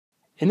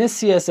In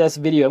this CSS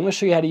video, I'm going to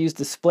show you how to use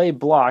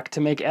DisplayBlock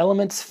to make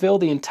elements fill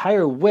the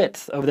entire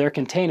width of their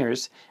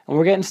containers, and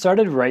we're getting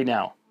started right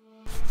now.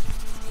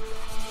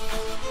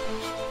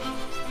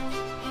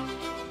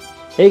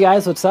 Hey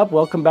guys, what's up?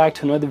 Welcome back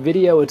to another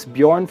video. It's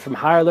Bjorn from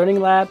Higher Learning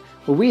Lab,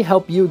 where we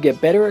help you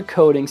get better at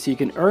coding so you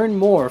can earn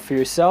more for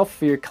yourself,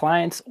 for your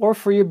clients, or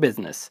for your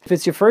business. If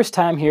it's your first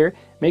time here,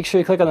 make sure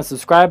you click on the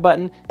subscribe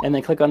button and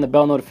then click on the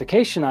bell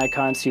notification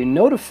icon so you're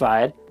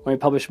notified when we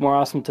publish more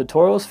awesome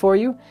tutorials for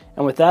you.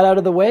 And with that out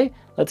of the way,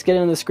 let's get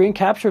into the screen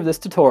capture of this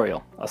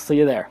tutorial. I'll see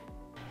you there.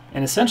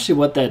 And essentially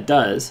what that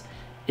does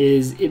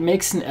is it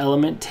makes an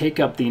element take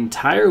up the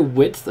entire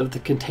width of the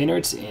container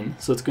it's in.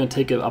 So it's going to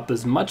take up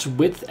as much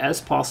width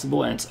as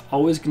possible, and it's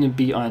always going to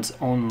be on its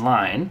own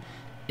line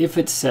if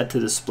it's set to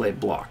display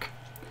block.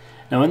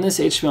 Now in this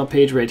HTML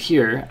page right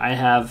here, I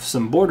have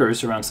some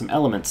borders around some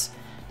elements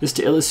just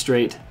to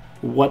illustrate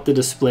what the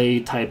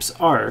display types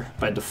are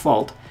by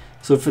default.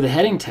 So for the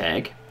heading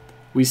tag,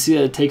 we see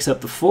that it takes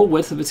up the full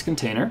width of its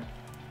container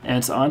and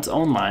it's on its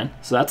own line,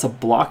 so that's a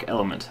block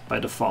element by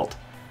default.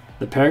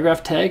 The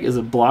paragraph tag is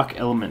a block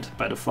element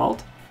by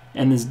default,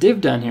 and this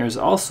div down here is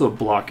also a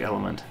block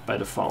element by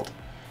default.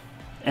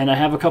 And I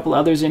have a couple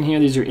others in here.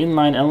 These are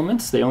inline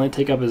elements. They only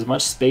take up as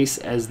much space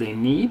as they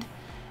need.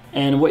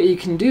 And what you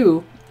can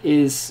do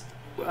is,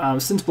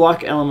 since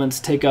block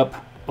elements take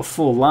up a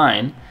full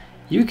line,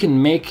 you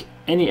can make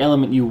any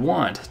element you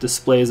want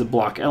display as a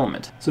block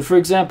element. So for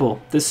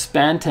example, this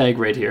span tag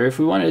right here, if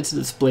we wanted it to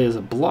display as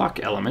a block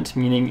element,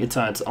 meaning it's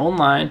on its own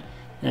line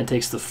and it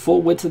takes the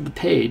full width of the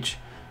page,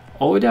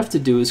 all we'd have to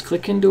do is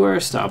click into our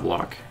style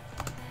block,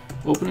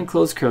 open and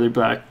close curly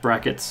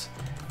brackets,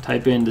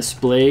 type in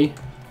display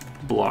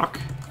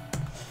block,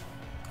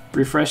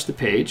 refresh the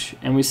page,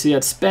 and we see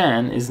that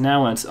span is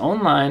now on its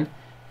own line,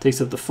 takes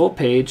up the full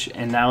page,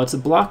 and now it's a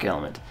block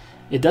element.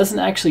 It doesn't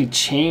actually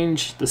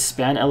change the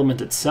span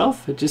element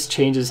itself, it just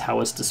changes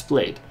how it's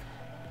displayed.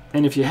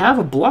 And if you have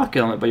a block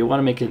element but you want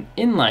to make an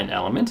inline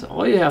element,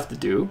 all you have to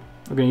do,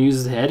 we're going to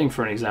use the heading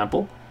for an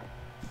example,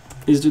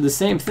 is do the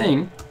same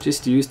thing,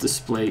 just use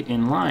display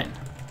inline.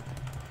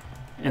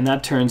 And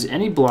that turns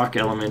any block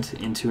element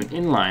into an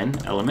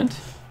inline element,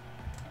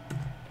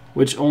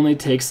 which only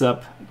takes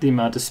up the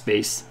amount of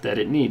space that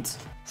it needs.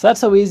 So that's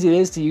how easy it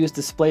is to use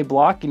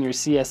DisplayBlock in your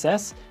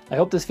CSS. I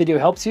hope this video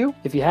helps you.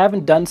 If you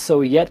haven't done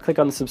so yet, click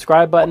on the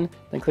subscribe button,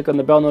 then click on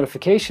the bell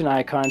notification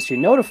icon so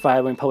you're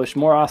notified when we publish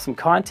more awesome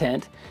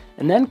content,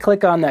 and then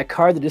click on that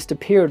card that just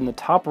appeared in the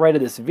top right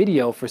of this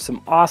video for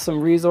some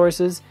awesome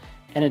resources.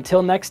 And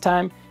until next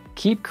time,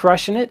 keep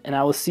crushing it, and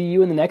I will see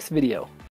you in the next video.